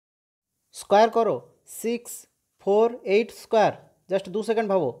Square করো 648 square, just 2 second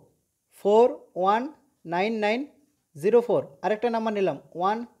ভাবো। 419904, আরেকটা নাম্বার নিলাম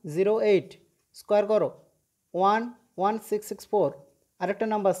 108, স্কোয়ার করো 11664, আরেকটা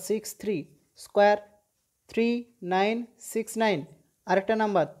নাম্বার 63, স্কোয়ার 3969, আরেকটা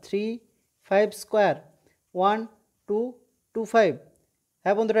নাম্বার 35 স্কোয়ার 1225।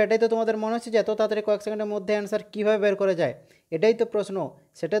 হ্যাঁ বন্ধুরা, এটাই তো তোমাদের মনে হচ্ছে যে এত তাড়াতাড়ি কয়েক সেকেন্ডের মধ্যে অ্যান্সার কীভাবে বের করা যায়, এটাই তো প্রশ্ন,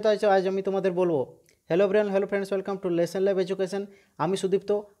 সেটা তো আজ আমি তোমাদের বলবো। Hello friends, welcome to lesson live education. আমি সুদীপ্ত,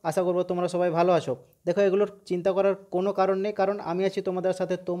 আশা করবো তোমরা সবাই ভালো আছো। দেখো, এগুলোর চিন্তা করার কোনো কারণ নেই, কারণ আমি আছি তোমাদের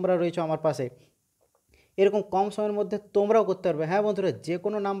সাথে, তোমরা রয়েছো আমার পাশে। এরকম কম সময়ের মধ্যে তোমরাও করতে পারবে। হ্যাঁ বন্ধুরা, যে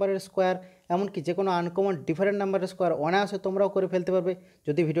কোনো নাম্বারের স্কোয়ার, এমনকি যে কোনো আনকমন ডিফারেন্ট নাম্বারের স্কোয়ার অনায়াসে তোমরাও করে ফেলতে পারবে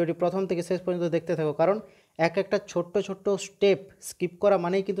যদি ভিডিওটি প্রথম থেকে শেষ পর্যন্ত দেখতে থাকো। কারণ একটা ছোট্ট স্টেপ স্কিপ করা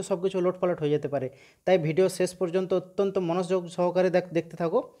মানেই কিন্তু সব কিছু লোটপালট হয়ে যেতে পারে। তাই ভিডিও শেষ পর্যন্ত অত্যন্ত মনোযোগ সহকারে দেখতে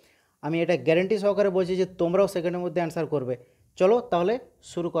থাকো। আমি এটা গ্যারেন্টি সহকারে বলছি যে তোমরাও সেকেন্ডের মধ্যে অ্যান্সার করবে। চলো তাহলে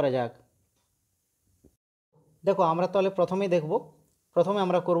শুরু করা যাক। দেখো, আমরা তাহলে প্রথমে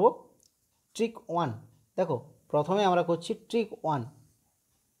আমরা করব ট্রিক 1। দেখো, প্রথমে আমরা করছি ট্রিক 1।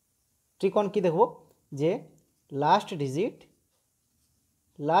 ট্রিক 1 কি দেখব, যে last digit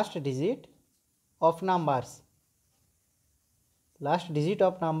of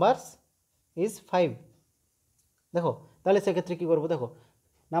numbers is 5। দেখো, তাহলে সেক্ষেত্রে কী করবো, দেখো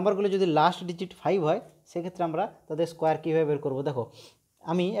নাম্বারগুলো যদি লাস্ট ডিজিট 5 হয়, সেক্ষেত্রে আমরা তাদের স্কোয়ার কীভাবে বের করবো। দেখো,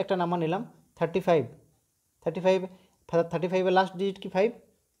 আমি একটা নাম্বার নিলাম 35-এর লাস্ট ডিজিট কি 5,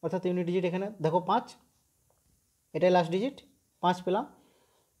 অর্থাৎ ইউনিট ডিজিট এখানে দেখো 5, এটাই লাস্ট ডিজিট 5 পেলাম।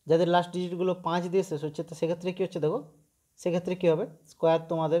 যাদের লাস্ট ডিজিটগুলো 5 দিয়ে শেষ হচ্ছে, তো সেক্ষেত্রে কী হচ্ছে, দেখো সেক্ষেত্রে কী হবে, স্কোয়ার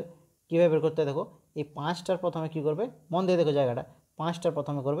তোমাদের কীভাবে বের করতে হয়। দেখো, এই 5টার প্রথমে কী করবে, মন দিয়ে দেখো জায়গাটা, 5টার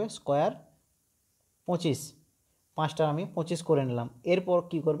প্রথমে করবে স্কোয়ার 25, 5টার আমি 25 করে নিলাম। এরপর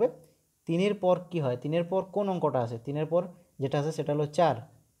কী করবে, 3-এর পর কী হয়, 3-এর পর কোন অঙ্কটা আসে, 3-এর পর যেটা আসে সেটা হলো 4।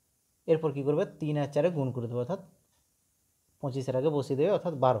 এরপর কী করবে, 3 আর 4 গুণ করে দেবে, অর্থাৎ 25-এর আগে বসিয়ে দেবে,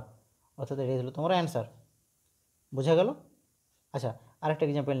 অর্থাৎ 12। অর্থাৎ এটাই হলো তোমার অ্যান্সার। বোঝা গেল? আচ্ছা, আরেকটা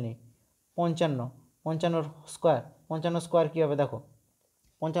এক্সাম্পল নিই, 55 স্কোয়ার কী হবে। দেখো,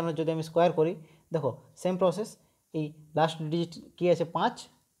 55 যদি আমি স্কোয়ার করি, দেখো সেম প্রসেস, এই লাস্ট ডিজিট কী আছে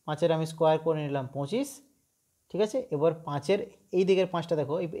 5-এর আমি স্কোয়ার করে নিলাম 25, ঠিক আছে। এবার 5-এর এই দিকের 5টা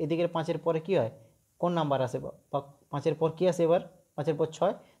দেখো, এই দিকের 5-এর পরে কী হয়, কোন নাম্বার আসে, বা 5-এর পর কী আসে, এবার 5-এর পর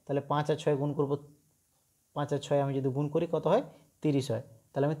 6, তাহলে 5 আর 6 গুণ করবো, 5 আর 6 আমি যদি গুণ করি কত হয়, 30 হয়।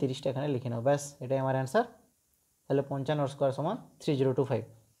 তাহলে আমি 30টা এখানে লিখে নেব, ব্যাস এটাই আমার অ্যান্সার। তাহলে 55 স্কোয়ার সমান 3025।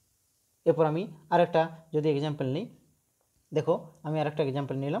 এরপর আমি আরেকটা যদি এক্সাম্পল নিই, দেখো আমি আরেকটা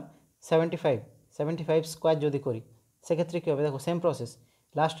এক্সাম্পল নিলাম 75 স্কোয়ার যদি করি, সেক্ষেত্রে কী হবে, দেখো সেম প্রসেস,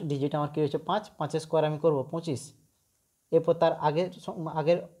 লাস্ট ডিজিট আমার কী হয়েছে 5-এর স্কোয়ার আমি করব 25। এরপর তার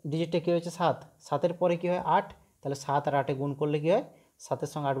আগের ডিজিটটা কী হয়েছে 7-এর পরে কী হয় 8, তাহলে 7 আর 8-এ গুণ করলে কী হয়, 7-এর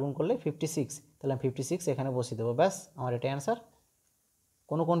সঙ্গে 8 গুণ করলে 56, তাহলে আমি 56 এখানে বসিয়ে দেবো, ব্যাস আমার এটাই অ্যান্সার।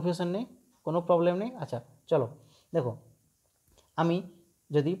 কোনো কনফিউশন নেই, কোনো প্রবলেম নেই। আচ্ছা চলো, দেখো আমি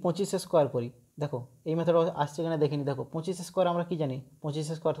যদি 25 স্কোয়ার করি, দেখো এই মেথড আসছে কিনা দেখে নিই। দেখো 25 স্কোয়ার আমরা কি জানি, 25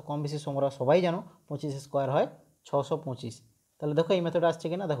 স্কোয়ার কম বেশি তোমরা সবাই জানো, 25 স্কোয়ার হয় 625। তাহলে দেখো এই মেথড আসছে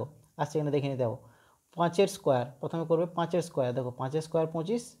কিনা, দেখো আসছে কিনা দেখে নিতে। দেখো 5-এর স্কোয়ার প্রথমে করবে, 5-এর স্কোয়ার, দেখো 5-এর স্কোয়ার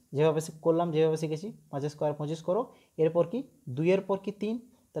 25, যেভাবে করলাম, যেভাবে শিখেছি 5-এর স্কোয়ার 25 করো। এরপর কি 2-এর পর কি 3,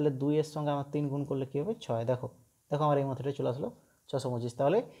 তাহলে 2-এর সঙ্গে আমার 3 গুণ করলে কী হবে 6। দেখো আমার এই মেথডে চলে আসলো 625।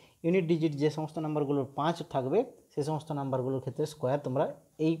 তাহলে ইউনিট ডিজিট যে সমস্ত নাম্বারগুলোর 5 থাকবে, সেই সমস্ত নাম্বারগুলোর ক্ষেত্রে স্কোয়ার তোমরা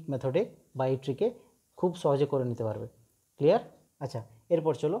এই মেথডে বা এই ট্রিকে খুব সহজে করে নিতে পারবে। ক্লিয়ার? আচ্ছা,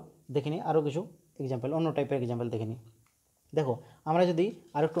 এরপর চলো দেখে নিই আরও কিছু এক্সাম্পল, অন্য টাইপের এক্সাম্পল দেখে নিই। দেখো, আমরা যদি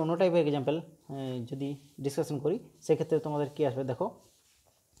আর একটু অন্য টাইপের এক্সাম্পল যদি ডিসকাশন করি, সেক্ষেত্রে তোমাদের কী আসবে। দেখো,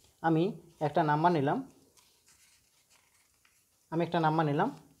 আমি একটা নাম্বার নিলাম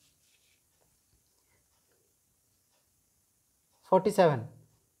 47।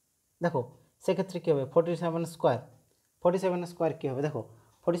 দেখো সেক্ষেত্রে কী হবে, 47 স্কোয়ার কী হবে। দেখো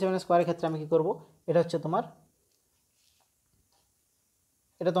 47 স্কোয়ারের ক্ষেত্রে আমি কী করব, এটা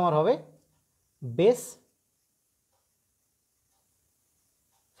তোমার হবে বেস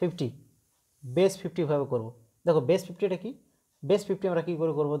 50 ভাবে করব। দেখো বেস 50টা কি, বেস 50 আমরা কী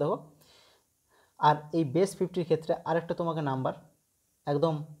করে করবো, দেখো আর এই বেস 50-র ক্ষেত্রে আরেকটা তোমাকে নাম্বার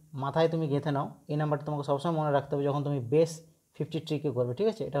একদম মাথায় তুমি গেঁথে নাও, এই নাম্বারটা তোমাকে সবসময় মনে রাখতে হবে যখন তুমি বেস 50 ট্রিকে করবে, ঠিক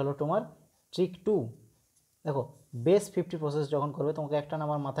আছে। এটা হলো তোমার ট্রিক 2। দেখো বেস 50 প্রসেস যখন করবে, তোমাকে একটা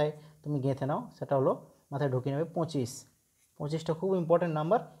নাম্বার মাথায় তুমি গেঁথে নাও, সেটা হলো মাথায় ঢুকিয়ে নেবে 25টা খুব ইম্পর্টেন্ট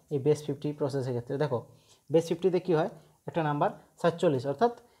নাম্বার এই বেস 50 প্রসেসের ক্ষেত্রে। দেখো বেস 50-তে কী হয়, একটা নাম্বার 47,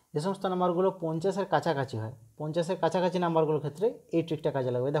 অর্থাৎ যে সমস্ত নাম্বারগুলো 50-এর কাছাকাছি হয়, 50-এর কাছাকাছি নাম্বারগুলোর ক্ষেত্রে এই ট্রিকটা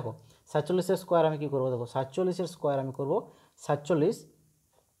কাজে লাগবে। দেখো 47-এর স্কোয়ার আমি কী করবো, দেখো 47-এর স্কোয়ার আমি করবো 47,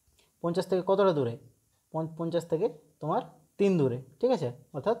 50 থেকে কতটা দূরে, 50 থেকে তোমার 3 দূরে, ঠিক আছে,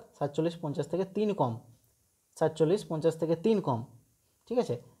 অর্থাৎ 47 50 থেকে 3 কম, 47 50 থেকে 3 কম, ঠিক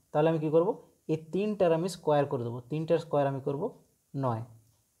আছে। তাহলে আমি কী করবো, এই 3টার আমি স্কোয়ার করে দেবো, 3টার স্কোয়ার আমি করবো 9।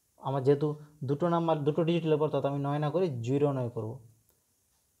 আমার যেহেতু দুটো নাম্বার দুটো ডিজিট লেবার, অর্থাৎ আমি 9 না করে 09 করবো,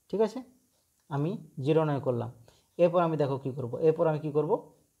 ঠিক আছে, আমি 09 করলাম। এরপর আমি দেখো কী করবো, এরপর আমি কী করবো,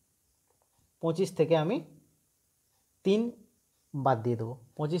 25 থেকে আমি 3 বাদ দিয়ে দেবো।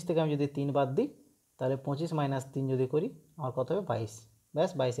 25 থেকে আমি যদি 3 বাদ দিই, তাহলে 25 মাইনাস 3 যদি করি আমার কত হবে 22, ব্যাস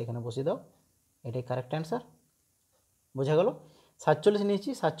 22 এখানে বসিয়ে দাও, এটাই কারেক্ট অ্যান্সার। বোঝা গেল? 47 নিয়েছি,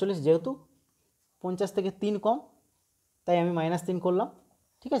 47 যেহেতু 50 থেকে 3 কম, তাই আমি -3 করলাম,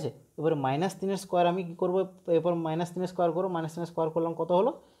 ঠিক আছে। এবারে -3-এর স্কোয়ার আমি কী করবো, এরপর -3-এর স্কোয়ার করবো, -3-এর স্কোয়ার করলাম কত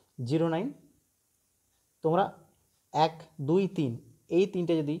হলো 09। তোমরা 1 2 3 এই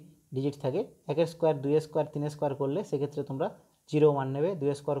 3টে যদি ডিজিট থাকে, 1-এর স্কোয়ার 2-এর স্কোয়ার 3-এর স্কোয়ার করলে সেক্ষেত্রে তোমরা 01 নেবে,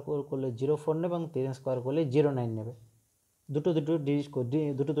 2-এর স্কোয়ার করলে 04 নেবে এবং 3-এর স্কোয়ার করলে 09 নেবে। দুটো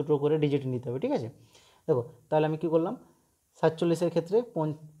দুটো করে ডিজিট নিতে হবে, ঠিক আছে। দেখো তাহলে আমি কী করলাম, 47-এর ক্ষেত্রে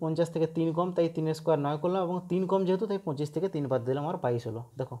 50 থেকে 3 কম, তাই 3-এর স্কোয়ার 9 করলাম, এবং 3 কম যেহেতু তাই 25 থেকে 3 বাদ দিলাম, আমার 22 হলো।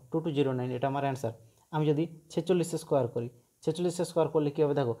 দেখো 2209, এটা আমার অ্যান্সার। আমি যদি 46-এর স্কোয়ার করি, 46-এর স্কোয়ার করলে কী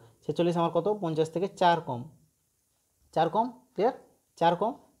হবে, দেখো 46 আমার কত, 50 থেকে 4 কম, 4 কম, ক্লিয়ার, 4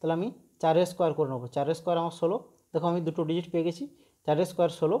 কম, তাহলে আমি 4-এর স্কোয়ার করে নেবো, 4-এর স্কোয়ার আমার 16। দেখো আমি দুটো ডিজিট পেয়ে গেছি, 4-এর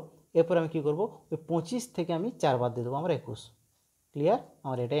স্কোয়ার 16। এরপর আমি কী করবো, ওই 25 থেকে আমি 4 বাদ দিয়ে দেবো, আমার 21, ক্লিয়ার,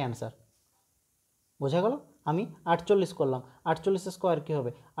 আমার এটাই অ্যান্সার। বোঝা গেল? আমি 48 করলাম, 48-এর স্কোয়ার কী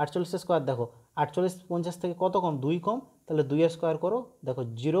হবে, 48-এর স্কোয়ার দেখো 48 50 থেকে কত কম, 2 কম, তাহলে 2-এর স্কোয়ার করো, দেখো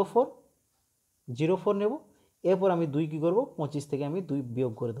 04 নেব। এরপর আমি 2 কী করবো, 25 থেকে আমি 2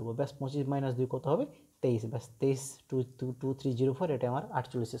 বিয়োগ করে দেবো, ব্যাস 25 মাইনাস 2 কত হবে 23, ব্যাস 23 2304, এটা আমার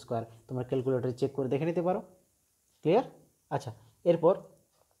 48 স্কোয়ার। তোমরা ক্যালকুলেটরে চেক করে দেখে নিতে পারো, ক্লিয়ার। আচ্ছা, এরপর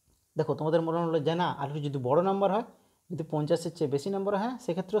দেখো তোমাদের মনে হলো যে না আর একটু যদি বড় নাম্বার হয়, যদি 50-এর চেয়ে বেশি নাম্বার হয়, হ্যাঁ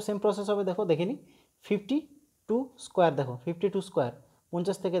সেক্ষেত্রেও সেম প্রসেস হবে। দেখো দেখে নিই, 52 স্কোয়ার, দেখো 52 স্কোয়ার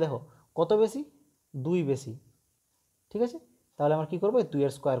 50 থেকে দেখো কত বেশি, 2 বেশি, ঠিক আছে। তাহলে আমার কী করবো, এই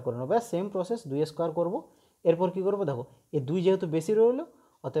 2-এর স্কোয়ার করে নেবো, ব্যাস সেম প্রসেস, 2-এর স্কোয়ার করবো। এরপর কী করবো, দেখো এই 2 যেহেতু বেশি রইলো,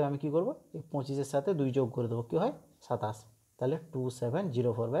 অতএব আমি কী করবো, এই 25-এর সাথে 2 যোগ করে দেবো, কী হয় 27, তাহলে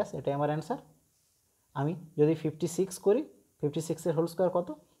 2704, ব্যাস এটাই আমার অ্যান্সার। আমি যদি 56 করি, 56-এর হোল স্কোয়ার কত,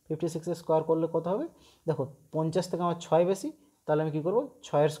 56-এর স্কোয়ার করলে কত হবে, দেখো 50 থেকে আমার 6 বেশি, তাহলে আমি কী করবো,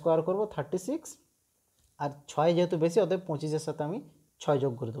 6-এর স্কোয়ার করবো 36, আর 6 যেহেতু বেশি, অতএব 25-এর সাথে আমি 6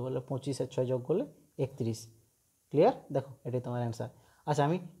 যোগ করে দেবো, বলে 25-এর 6 যোগ করলে 31, ক্লিয়ার। দেখো এটাই তোমার অ্যান্সার। আচ্ছা,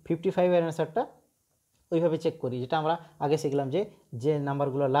 আমি 55-এর অ্যান্সারটা ওইভাবে চেক করি, যেটা আমরা আগে শিখলাম, যে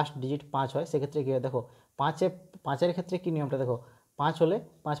নাম্বারগুলো লাস্ট ডিজিট 5 হয়, সেক্ষেত্রে কী হয়, দেখো 5-এর ক্ষেত্রে কী নিয়মটা, দেখো 5 হলে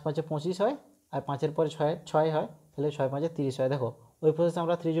 5 5-এ 25 হয়, আর 5-এর পরে 6 হয়, তাহলে 6 5-এ 30 হয়। দেখো ওই প্রসেসে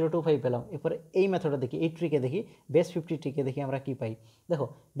আমরা 3025 পেলাম। এরপরে এই মেথডটা দেখি, এই ট্রিকে দেখি, বেস্ট 50 ট্রিকে দেখি আমরা কী পাই। দেখো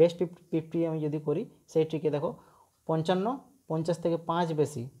বেস্ট 50 আমি যদি করি, সেই ট্রিকে দেখো 55, 50 থেকে 5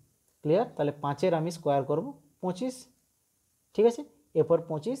 বেশি, ক্লিয়ার, তাহলে 5-এর আমি স্কোয়ার করব 25, ঠিক আছে। এরপর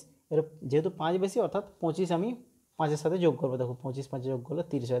 25, এর যেহেতু 5 বেশি, অর্থাৎ 25 আমি 5-এর সাথে যোগ করবো, দেখো 25 5 যোগ করলে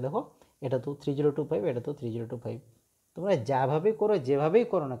 30 হয়। দেখো এটা তো 3025, এটা তো 3025। তোমরা যাভাবেই করো, যেভাবেই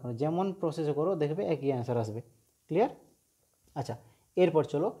করো না কেন, যেমন প্রসেসে করো, দেখবে একই অ্যান্সার আসবে, ক্লিয়ার। আচ্ছা, এরপর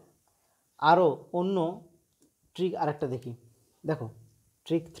চলো আরও অন্য ট্রিক আরেকটা দেখি। দেখো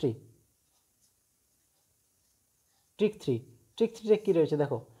ট্রিক 3, ট্রিক 3তে কী রয়েছে,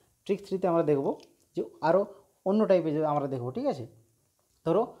 দেখো ট্রিক 3তে আমরা দেখব যে আরও অন্য টাইপের আমরা দেখব, ঠিক আছে।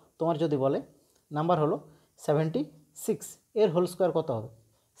 ধরো তোমার যদি বলে নাম্বার হলো 76, এর হোল স্কোয়ার কত হবে,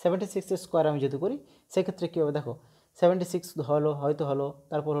 76-এর স্কোয়ার আমি যদি করি, সেক্ষেত্রে কী হবে, দেখো 76 হয়তো হলো,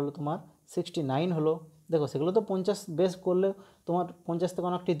 তারপর হলো তোমার 69 হলো। দেখো সেগুলো তো 50 বেস করলে তোমার 50 থেকে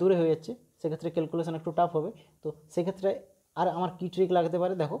অনেকটি দূরে হয়ে যাচ্ছে, সেক্ষেত্রে ক্যালকুলেশন একটু টাফ হবে। তো সেক্ষেত্রে আর আমার কী ট্রিক লাগতে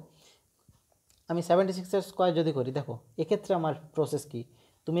পারে, দেখো আমি 76-এর স্কোয়ার যদি করি, দেখো এক্ষেত্রে আমার প্রসেস কি,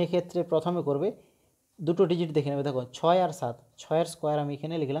 তুমি এক্ষেত্রে প্রথমে করবে দুটো ডিজিট দেখে নেবে, দেখো 6 আর 7, 6-এর স্কোয়ার আমি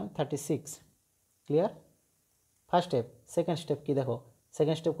এখানে লিখলাম 36, clear, first step. Second step কি, দেখো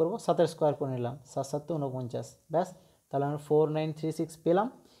সেকেন্ড স্টেপ করবো 7-এর স্কোয়ার করে নিলাম, 7 7 49, ব্যাস, তাহলে আমি 4936 পেলাম।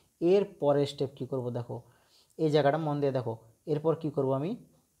 এর পরের স্টেপ কী করবো, দেখো এই জায়গাটা মন দিয়ে দেখো, এরপর কি করব, আমি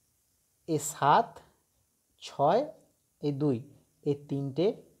এই 7 6 এই 2 এই 3টে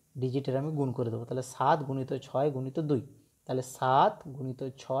ডিজিটের আমি গুণ করে দেবো, তাহলে 7 গুণিত 6 গুণিত 2, তাহলে 7 গুণিত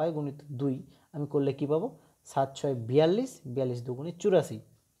 6 গুণিত 2 আমি করলে কি পাবো, 7 6 42, 42 দুগুণে 84,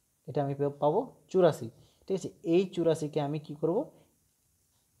 এটা আমি পাবো 84, ঠিক আছে। এই 84কে আমি কি করব,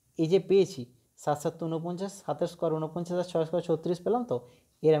 এই যে পেয়েছি 7 7 49, 7 স্কোয়ার 49 আর 6 স্কোয়ার 36 পেলাম। তো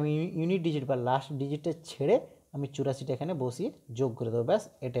এর আমি ইউনিট ডিজিট বা লাস্ট ডিজিটে ছেড়ে আমি 84টা এখানে বসিয়ে যোগ করে দেবো, ব্যাস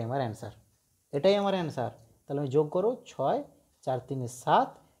এটাই আমার অ্যান্সার, এটাই আমার অ্যান্সার। তাহলে আমি যোগ করো 6 4 3 7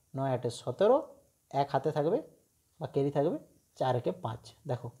 9 8 17, এক হাতে থাকবে বা ক্যারি থাকবে, 4 একে 5,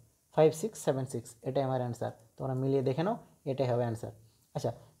 দেখো 5 6 7 6, এটাই আমার অ্যান্সার। তোমরা মিলিয়ে দেখে নাও, এটাই হবে অ্যান্সার।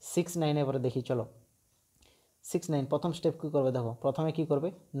 আচ্ছা 6 9 এবারে দেখি, চলো 6 9 প্রথম স্টেপ কী করবে দেখো, প্রথমে কী করবে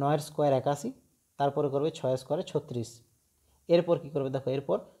 9 স্কোয়ার 81, তারপরে করবে 6 স্কোয়ারে 36, এরপর কী করবে দেখো,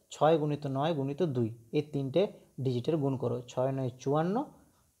 এরপর 6 গুণিত 9 গুণিত 2, এই তিনটে ডিজিটের গুণ করো, 6 9 54,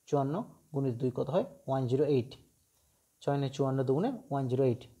 54 গুণিত 2 কত হয় 108, 6 9 54 দুগুণে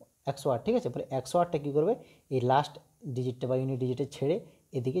 108, 108, ঠিক আছে। পরে 108টা কী করবে, এই লাস্ট ডিজিটটা বা ইউনিট ডিজিটে ছেড়ে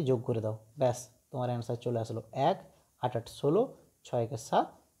এদিকে যোগ করে দাও, ব্যাস তোমার অ্যান্সার চলে আসলো 1 8 8 16, 6 1 7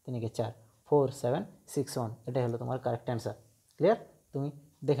 3 1 4 4 7 6 1, এটাই হলো তোমার কারেক্ট অ্যান্সার। ক্লিয়ার? তুমি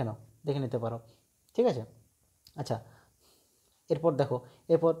দেখে নাও, দেখে নিতে পারো, ঠিক আছে। আচ্ছা এরপর দেখো,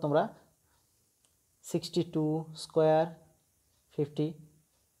 এরপর তোমরা 62 স্কোয়ার 50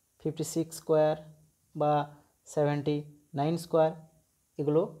 56 স্কোয়ার বা 79 স্কোয়ার,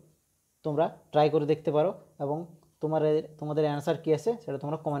 এগুলো তোমরা ট্রাই করে দেখতে পারো এবং তোমাদের অ্যান্সার কী আছে সেটা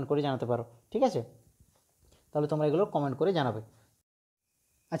তোমরা কমেন্ট করে জানাতে পারো, ঠিক আছে। তাহলে তোমরা এগুলো কমেন্ট করে জানাবে।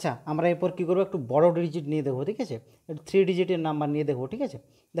 আচ্ছা আমরা এরপর কী করবো, একটু বড় ডিজিট নিয়ে দেখবো, ঠিক আছে, একটু 3 ডিজিটের নাম্বার নিয়ে দেখবো, ঠিক আছে।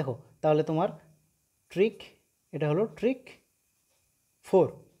 দেখো তাহলে তোমার ট্রিক, এটা হলো ট্রিক 4,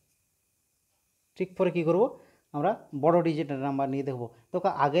 ট্রিক 4-এ কী করবো, আমরা বড় ডিজিটের নাম্বার নিয়ে দেখবো। তো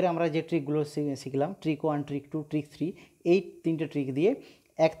আগের আমরা যে ট্রিকগুলো শিখলাম, ট্রিক 1 ট্রিক 2 ট্রিক 3, এই 3টে ট্রিক দিয়ে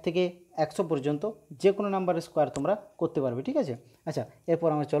 1 থেকে 100 পর্যন্ত যে কোনো নাম্বারের স্কোয়ার তোমরা করতে পারবে, ঠিক আছে। আচ্ছা এরপর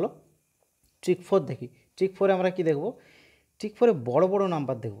আমরা চলো ট্রিক 4 দেখি। ট্রিক 4-এ আমরা কি দেখব, ট্রিক 4-এ বড় বড়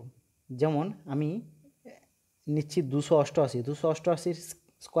নাম্বার দেখব। যেমন আমি নিচ্ছি 288, 288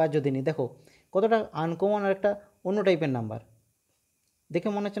 স্কোয়ার যদি নিই, দেখো কতটা আনকমন আর একটা অন্য টাইপের নাম্বার, দেখে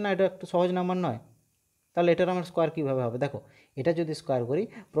মনে হচ্ছে না এটা একটু সহজ নাম্বার নয়। তাহলে এটার আমার স্কোয়ার কীভাবে হবে, দেখো এটা যদি স্কোয়ার করি,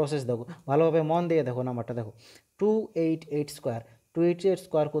 প্রসেস দেখো ভালোভাবে মন দিয়ে দেখো, নাম্বারটা দেখো 288 স্কোয়ার, 288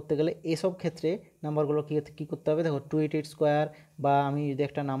 স্কোয়ার করতে গেলে এসব ক্ষেত্রে নাম্বারগুলো কী করতে হবে, দেখো 288 স্কোয়ার বা আমি যদি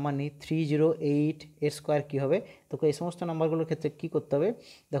একটা নাম্বার নিই 308 এর স্কোয়ার কী হবে, দেখো এই সমস্ত নাম্বারগুলোর ক্ষেত্রে কী করতে হবে,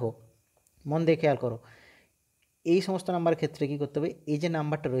 দেখো মন দিয়ে খেয়াল করো, এই সমস্ত নাম্বারের ক্ষেত্রে কী করতে হবে, এই যে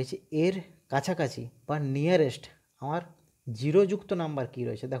নাম্বারটা রয়েছে এর কাছাকাছি বা নিয়ারেস্ট আমার জিরোযুক্ত নাম্বার কী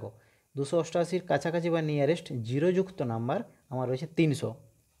রয়েছে, দেখো 288-র কাছাকাছি বা নিয়ারেস্ট জিরোযুক্ত নাম্বার আমার রয়েছে 300,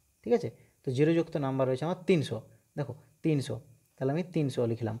 ঠিক আছে। তো জিরোযুক্ত নাম্বার রয়েছে আমার 300, দেখো 300, তাহলে আমি 300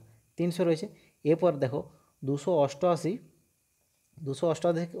 লিখলাম, 300 রয়েছে। এরপর দেখো 288,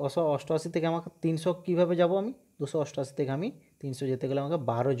 288 থেকে আমাকে 300 কীভাবে যাব, আমি 288 থেকে আমি 300 যেতে গেলে আমাকে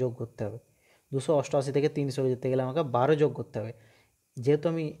 12 যোগ করতে হবে, 288 থেকে 300 যেতে গেলে আমাকে 12 যোগ করতে হবে। যেহেতু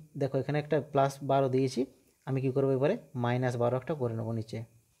আমি দেখো এখানে একটা +12 দিয়েছি, আমি কী করবো এবারে -12 একটা করে নেবো নিচে,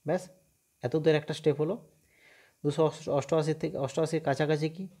 ব্যাস এত দূর একটা স্টেপ হলো। 288 থেকে 88-র কাছাকাছি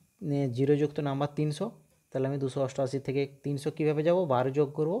কি জিরোযুক্ত নাম্বার 300, তাহলে আমি 288 থেকে 300 কীভাবে যাব, 12 যোগ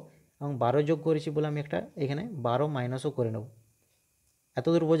করবো এবং 12 যোগ করেছি বলে আমি একটা এখানে 12 মাইনাসও করে নেব। এত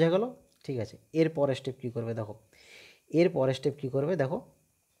দূর বোঝা গেল, ঠিক আছে। এর পরের স্টেপ কী করবে দেখো, এর পরের স্টেপ কী করবে দেখো,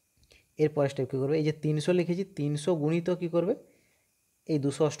 এর পরের স্টেপ কী করবে, এই যে 300 লিখেছি 300 গুণিত কী করবে, এই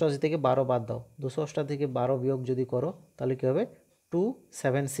 288 থেকে 12 বাদ দাও, 288 থেকে 12 বিয়োগ যদি করো তাহলে কী হবে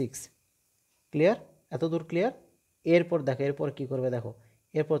 276, ক্লিয়ার? এত দূর ক্লিয়ার? এরপর দেখো এরপর কী করবে দেখো,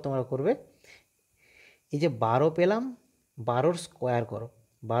 এরপর তোমরা করবে এই যে 12 পেলাম, 12-র স্কোয়ার করো,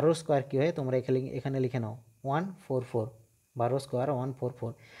 12-র স্কোয়ার কী হয় তোমরা এখানে লিখে নাও 144, 12 স্কোয়ার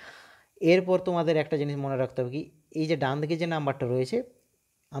 144। এরপর তোমাদের একটা জিনিস মনে রাখতে হবে কি, এই যে ডান দিকে যে নাম্বারটা রয়েছে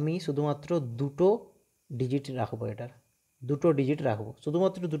আমি শুধুমাত্র দুটো ডিজিট রাখবো, এটার দুটো ডিজিট রাখবো,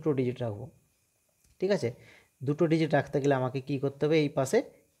 শুধুমাত্র দুটো ডিজিট রাখবো, ঠিক আছে। দুটো ডিজিট রাখতে গেলে আমাকে কি করতে হবে, এই পাশে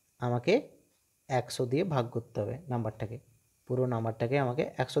আমাকে 100 দিয়ে ভাগ করতে হবে নাম্বারটাকে, পুরো নাম্বারটাকে আমাকে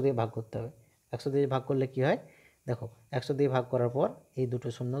 100 দিয়ে ভাগ করতে হবে। 100 দিয়ে ভাগ করলে কি হয় দেখো, 100 দিয়ে ভাগ করার পর এই দুটো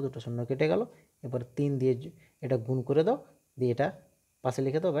শূন্য কেটে গেল, এবার 3 দিয়ে এটা গুণ করে দাও, দিয়ে এটা পাশে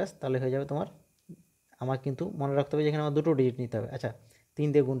লিখে দাও, ব্যাস তাহলে হয়ে যাবে তোমার। আমার কিন্তু মনে রাখতে হবে যেখানে আমার দুটো ডিজিট নিতে হবে। আচ্ছা 3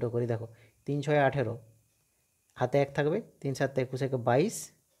 দিয়ে গুণটা করি, দেখো 3 6 18, হাতে 1 থাকবে, 3 7 21 22,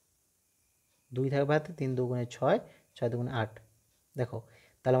 2 থাকবে হাতে, 3 2 গুণে 6, 6 2 গুণে 8, দেখো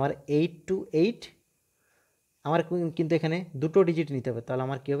তাহলে আমার 828, আমার কিন্তু এখানে দুটো ডিজিট নিতে হবে, তাহলে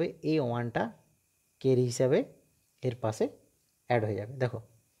আমার কী হবে, এই 1টা ক্যারি হিসাবে এর পাশে অ্যাড হয়ে যাবে, দেখো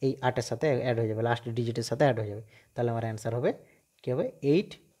এই 8-এর সাথে অ্যাড হয়ে যাবে, লাস্ট ডিজিটের সাথে অ্যাড হয়ে যাবে, তাহলে আমার অ্যান্সার হবে কী হবে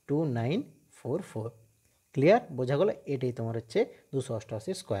 82944। ক্লিয়ার? বোঝা গেলো? এটাই তোমার হচ্ছে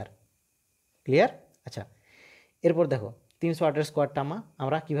 288 স্কোয়ার। ক্লিয়ার? আচ্ছা এরপর দেখো 308-এর স্কোয়ারটা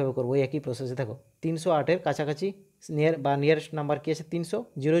আমরা কীভাবে করবো? ওই একই প্রসেসে দেখো 308-এর কাছাকাছি নিয়ারেস্ট নাম্বার কী আছে? 300,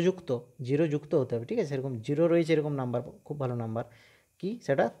 জিরো যুক্ত হতে হবে, ঠিক আছে? এরকম জিরো রয়েছে এরকম নাম্বার, খুব ভালো নাম্বার কি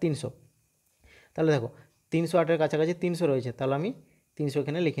সেটা 300। তাহলে দেখো 308-এর কাছাকাছি 300 রয়েছে, তাহলে আমি 300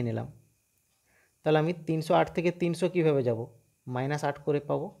 এখানে লিখে নিলাম। তাহলে আমি 308 থেকে 300 কীভাবে যাব? -8 করে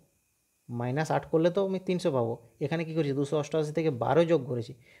পাবো। -8 করলে তো আমি 300 পাবো। এখানে কী করেছি? 288 থেকে 12 যোগ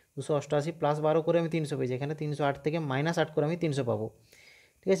করেছি, 288 + 12 করে আমি 300 পেয়েছি। এখানে 308 থেকে -8 করে আমি 300 পাবো,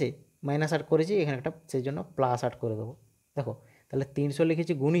 ঠিক আছে? -8 করেছি, এখানে একটা সেই জন্য +8 করে দেবো। দেখো তাহলে 300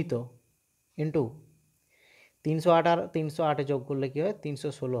 লিখেছি গুণিত ইন্টু 308 আর 308 যোগ করলে কী হয়?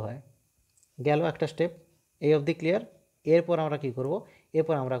 316 হয়। গেল একটা স্টেপ, এই অবধি ক্লিয়ার? এরপর আমরা কি করব?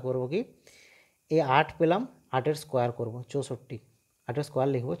 এরপর আমরা করব কি, এই 8 পেলাম, 8-এর স্কোয়ার করব 64, 8-এর স্কোয়ার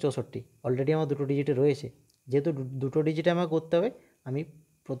লিখব 64। অলরেডি আমার দুটো ডিজিটে রয়েছে, যেহেতু দুটো ডিজিটে আমাকে করতে হবে, আমি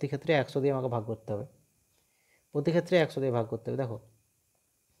প্রতি ক্ষেত্রে 100 দিয়ে আমাকে ভাগ করতে হবে, প্রতি ক্ষেত্রে 100 দিয়ে ভাগ করতে হবে। দেখো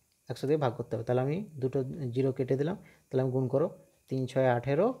 100 দিয়ে ভাগ করতে হবে, তাহলে আমি দুটো জিরো কেটে দিলাম। তাহলে আমি গুণ করো, 3 6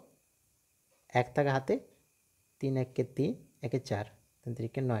 18, 1 থাকে হাতে, 3 1 কে 3, 1 এ 4, 3 3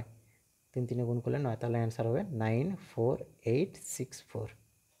 কে 9, 3 3 গুণ করলে 9, তাহলে অ্যান্সার হবে 94864।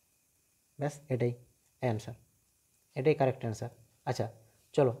 ব্যাস, এটাই অ্যান্সার, এটাই কারেক্ট অ্যান্সার। আচ্ছা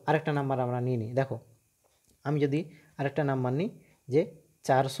চলো আরেকটা নাম্বার আমরা নিয়ে নিই। দেখো আমি যদি আরেকটা নাম্বার নিই, যে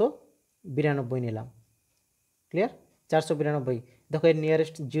 492 নিলাম, ক্লিয়ার? 492, দেখো এর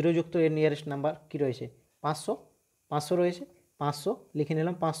নিয়ারেস্ট জিরো যুক্ত এর নিয়ারেস্ট নাম্বার কী রয়েছে? 500 রয়েছে, 500 লিখে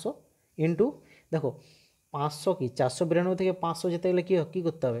নিলাম। 500 ইন্টু, দেখো 500 কি 492 থেকে 500 যেতে গেলে কী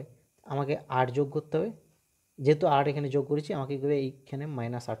করতে হবে? আমাকে 8 যোগ করতে হবে, যেহেতু 8 এখানে যোগ করেছি, আমাকে করে এইখানে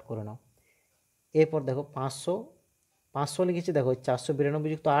 -8 করে নাও। এরপর দেখো 500 লিখেছি, দেখো 492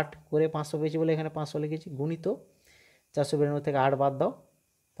 যুক্ত 8 করে 500 পেয়েছি বলে এখানে 500 লিখেছি, গুণিত 492 থেকে 8 বাদ দাও,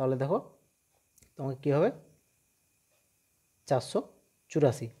 তাহলে দেখো তোমাকে কী হবে?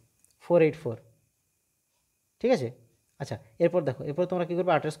 484, 484, ঠিক আছে? আচ্ছা এরপর দেখো, এরপর তোমরা কী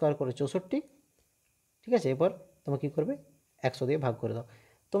করবে? 8-এর স্কোয়ার করে 64, ঠিক আছে? এরপর তোমরা কী করবে? 100 দিয়ে ভাগ করে দাও।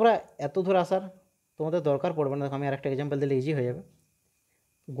 তোমরা এত দূর আসার তোমাদের দরকার পড়বে না। দেখো আমি আরেকটা এক্সাম্পল দিলে ইজি হয়ে যাবে।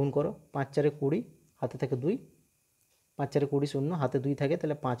 গুণ করো, 5 4 20, হাতে থাকে 2, 5 4 20 শূন্য, হাতে 2 থাকে,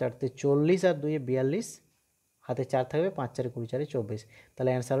 তাহলে 5 8 40 আর 2 42, হাতে 4 থাকবে, 5 4 20 4 24, তাহলে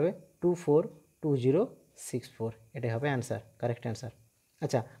অ্যান্সার হবে 242064। এটাই হবে অ্যান্সার, কারেক্ট অ্যান্সার।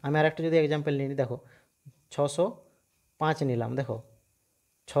 আচ্ছা আমি আরেকটা যদি এক্সাম্পল নিই, দেখো 605 নিলাম। দেখো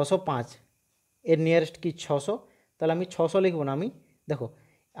 605 এর নিয়ারেস্ট কি? 600, তাহলে আমি 600 লিখবো না, আমি দেখো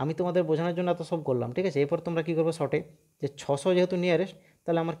আমি তোমাদের বোঝানোর জন্য এত সব করলাম, ঠিক আছে? এরপর তোমরা কী করবো? শর্টে যে 600 যেহেতু নিয়ারেস্ট,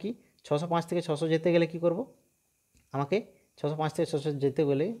 তাহলে আমার কি 605 থেকে 600 যেতে গেলে কী করব? আমাকে 605 থেকে 600 যেতে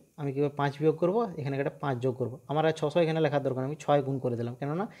গেলে আমি কীভাবে 5 বিয়োগ করবো, এখানে একটা 5 যোগ করবো। আমার আর 600 এখানে লেখার দরকার, আমি 6 গুণ করে দিলাম,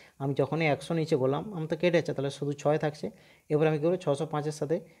 কেননা আমি যখনই 100 নিচে করলাম আমি তো কেটে যাচ্ছে, তাহলে শুধু 6 থাকছে। এবার আমি কী করবো? 605-এর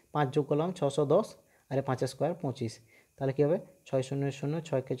সাথে 5 যোগ করলাম, 610, আর 5-এর স্কোয়ার 25, তাহলে কী হবে? 6 0 0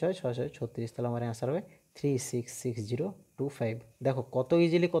 6 কে 6 6 6 36, তাহলে আমার অ্যান্সার হবে 366025। দেখো কত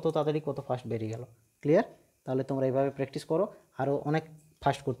ইজিলি, কত তাড়াতাড়ি, কত ফাস্ট বেরিয়ে গেল। ক্লিয়ার? তাহলে তোমরা এইভাবে প্র্যাকটিস করো, আরও অনেক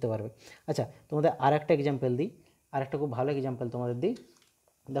ফাস্ট করতে পারবে। আচ্ছা তোমাদের আর একটা এক্সাম্পল দিই, আর একটা খুব ভালো এক্সাম্পল তোমাদের দিই।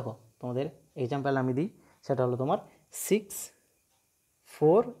 দেখো তোমাদের এক্সাম্পল আমি দিই, সেটা হলো তোমার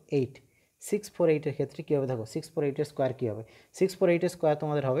 648। 648-এর ক্ষেত্রে কী হবে? দেখো 648-এর স্কোয়ার কী হবে? 648-এর স্কোয়ার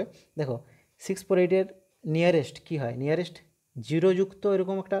তোমাদের হবে, দেখো 648-এর নিয়ারেস্ট কী হয়? নিয়ারেস্ট জিরো যুক্ত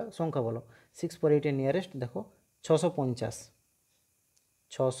এরকম একটা সংখ্যা বলো। 648-এর নিয়ারেস্ট দেখো 650,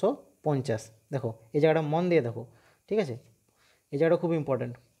 650। দেখো এই জায়গাটা মন দিয়ে দেখো, ঠিক আছে? এই জায়গাটা খুব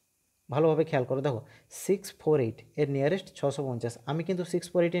ইম্পর্ট্যান্ট, ভালোভাবে খেয়াল করো। দেখো 648 এর নিয়ারেস্ট 650, আমি কিন্তু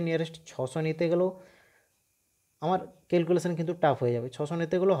 648-এর নিয়ারেস্ট 600 নিতে গেলেও আমার ক্যালকুলেশন কিন্তু টাফ হয়ে যাবে। 600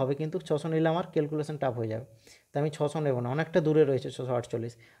 নিতে গেলেও হবে, কিন্তু 600 নিলে আমার ক্যালকুলেশন টাফ হয়ে যাবে, তাই আমি 600 নেব না, অনেকটা দূরে রয়েছে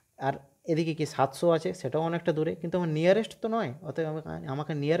 648। আর এদিকে কি 700 আছে, সেটাও অনেকটা দূরে, কিন্তু আমার নিয়ারেস্ট তো নয়, অতএব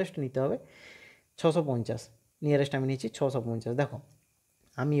আমাকে নিয়ারেস্ট নিতে হবে 650। নিয়ারেস্ট আমি নিচ্ছি 650। দেখো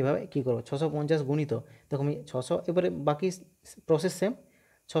আমি এভাবে কী করবো? 650 গুণিত, দেখো আমি 600, এবারে বাকি প্রসেস সেম।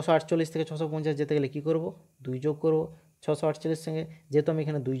 648 থেকে 650 যেতে গেলে কী করবো? 2 যোগ করবো। 648 সঙ্গে যেহেতু আমি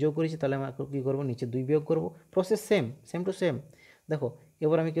এখানে 2 যোগ করেছি, তাহলে আমি কী করবো? নিচে 2 বিয়োগ করবো। Process same to same. দেখো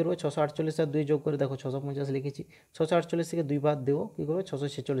এবার আমি কী করবো? 648 আর 2 যোগ করে দেখো 650 লিখেছি। 648 থেকে 2 বাদ দেবো, কী করবো?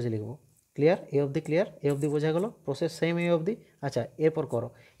 646 লিখবো। ক্লিয়ার? এ অবধি ক্লিয়ার? এ অবধি বোঝা গেলো? প্রসেস সেম এ অবধি। আচ্ছা এরপর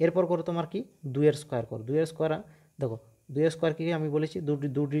করো তোমার কি 2-এর স্কোয়ার করো। 2-এর স্কোয়ার, দেখো 2-এর স্কোয়ার কী আমি বলেছি?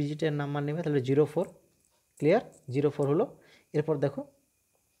 দু ডিজিটের নাম্বার নেবে, তাহলে 04। ক্লিয়ার? 04 হলো। এরপর দেখো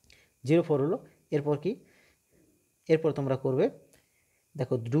 04 হলো, এরপর কি? এরপর তোমরা করবে,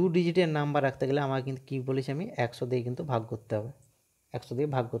 দেখো 2 ডিজিটের নাম্বার রাখতে গেলে আমার কিন্তু কী বলেছি আমি? 100 দিয়ে কিন্তু ভাগ করতে হবে, 100 দিয়ে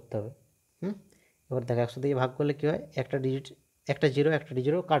ভাগ করতে হবে। এবার দেখো 100 দিয়ে ভাগ করলে কী হয়, একটা ডিজিট, একটা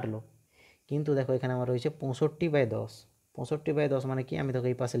জিরো কাটলো, কিন্তু দেখো এখানে আমার রয়েছে 65/10। 65/10 মানে কি, আমি দেখো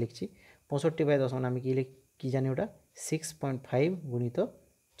এই পাশে লিখছি 65/10 মানে আমি কী জানি ওটা 6.5 গুণিত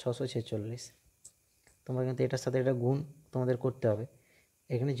 646। তোমরা কিন্তু এটার সাথে এটা গুণ তোমাদের করতে হবে,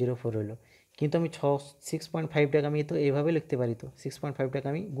 এখানে 04 রইলো, কিন্তু আমি 6.5টাকে আমি তো এইভাবে লিখতে পারি, তো 6.5টাকে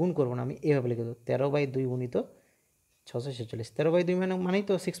আমি গুণ করবো না, আমি এইভাবে লিখে দেবো 13/2 গুণিত 646। 13/2 মানেই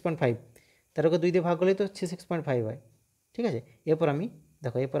তো 6.5, 13কে 2 দিয়ে ভাগ করলেই তো 6.5 হয়, ঠিক আছে। এরপর আমি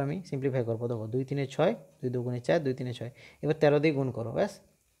দেখো, এরপর আমি সিম্পলিফাই করবো, দেখো 2 3 6, 2 2 4, 2 3 6, এবার 13 দিয়ে গুণ করো, ব্যাস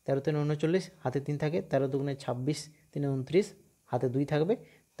 13 3 39, হাতে 3 থাকে, 13 2 26, 3 29, হাতে 2 থাকবে,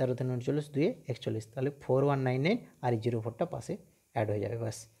 13 3 39, 2 41, তাহলে 4199 আর এই 04টা পাশে অ্যাড হয়ে যাবে,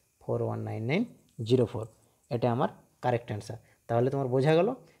 ব্যাস 419904, এটা আমার কারেক্ট অ্যান্সার। তাহলে তোমার বোঝা গেল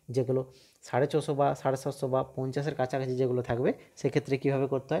যেগুলো 450 বা 750 বা 50-এর কাছাকাছি যেগুলো থাকবে সেক্ষেত্রে কীভাবে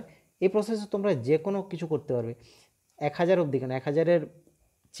করতে হয়। এই প্রসেসে তোমরা যে কোনো কিছু করতে পারবে, 1000 অবধি কেন, 1000-এর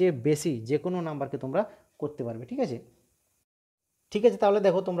চেয়ে বেশি যে কোনো নাম্বারকে তোমরা করতে পারবে, ঠিক আছে। ঠিক আছে, তাহলে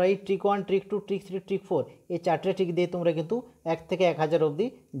দেখো তোমরা এই ট্রিক 1, ট্রিক 2, ট্রিক 3, ট্রিক 4 এই 4টে ট্রিক দিয়ে তোমরা কিন্তু 1 থেকে 1000 অবধি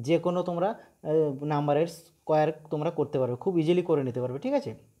যে কোনো তোমরা নাম্বারের স্কোয়ার তোমরা করতে পারবে, খুব ইজিলি করে নিতে পারবে, ঠিক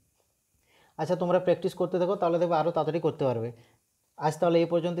আছে। আচ্ছা, তোমরা প্র্যাকটিস করতে থাকো, তাহলে দেখবে আরও তাড়াতাড়ি করতে পারবে। আজ তাহলে এই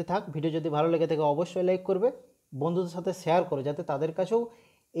পর্যন্তই থাক। ভিডিও যদি ভালো লেগে থাকে অবশ্যই লাইক করবে, বন্ধুদের সাথে শেয়ার করো, যাতে তাদের কাছেও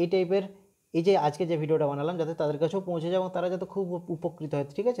এই টাইপের, এই যে আজকে যে ভিডিওটা বানালাম, যাতে তাদের কাছেও পৌঁছে যায় এবং তারা যাতে খুব উপকৃত হয়,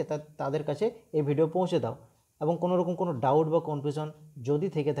 ঠিক আছে। তাদের কাছে এই ভিডিও পৌঁছে দাও, এবং কোনো রকম কোনো ডাউট বা কনফিউশন যদি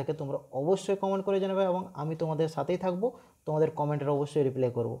থেকে থাকে তোমরা অবশ্যই কমেন্ট করে জানাবে, এবং আমি তোমাদের সাথেই থাকবো, তোমাদের কমেন্টের অবশ্যই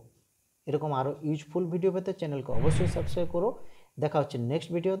রিপ্লাই করব। এরকম আরও ইউজফুল ভিডিও পেতে চ্যানেলকে অবশ্যই সাবস্ক্রাইব করো। দেখা হচ্ছে নেক্সট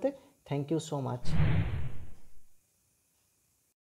ভিডিওতে। Thank you so much.